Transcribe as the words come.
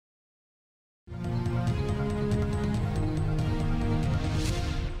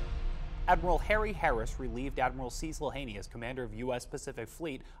Admiral Harry Harris relieved Admiral Cecil Haney as commander of U.S. Pacific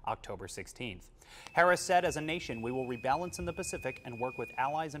Fleet October 16th. Harris said, "As a nation, we will rebalance in the Pacific and work with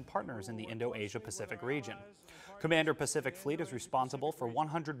allies and partners in the Indo-Asia-Pacific region." Commander Pacific Fleet is responsible for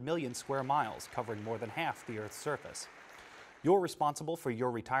 100 million square miles, covering more than half the Earth's surface. You're responsible for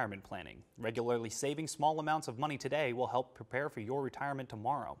your retirement planning. Regularly saving small amounts of money today will help prepare for your retirement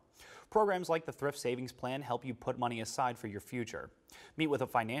tomorrow. Programs like the Thrift Savings Plan help you put money aside for your future. Meet with a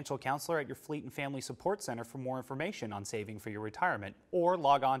financial counselor at your Fleet and Family Support Center for more information on saving for your retirement, or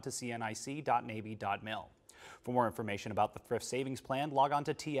log on to cnic.navy.mil. For more information about the Thrift Savings Plan, log on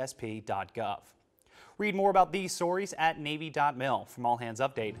to tsp.gov. Read more about these stories at navy.mil. From All Hands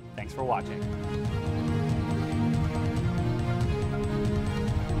Update, thanks for watching.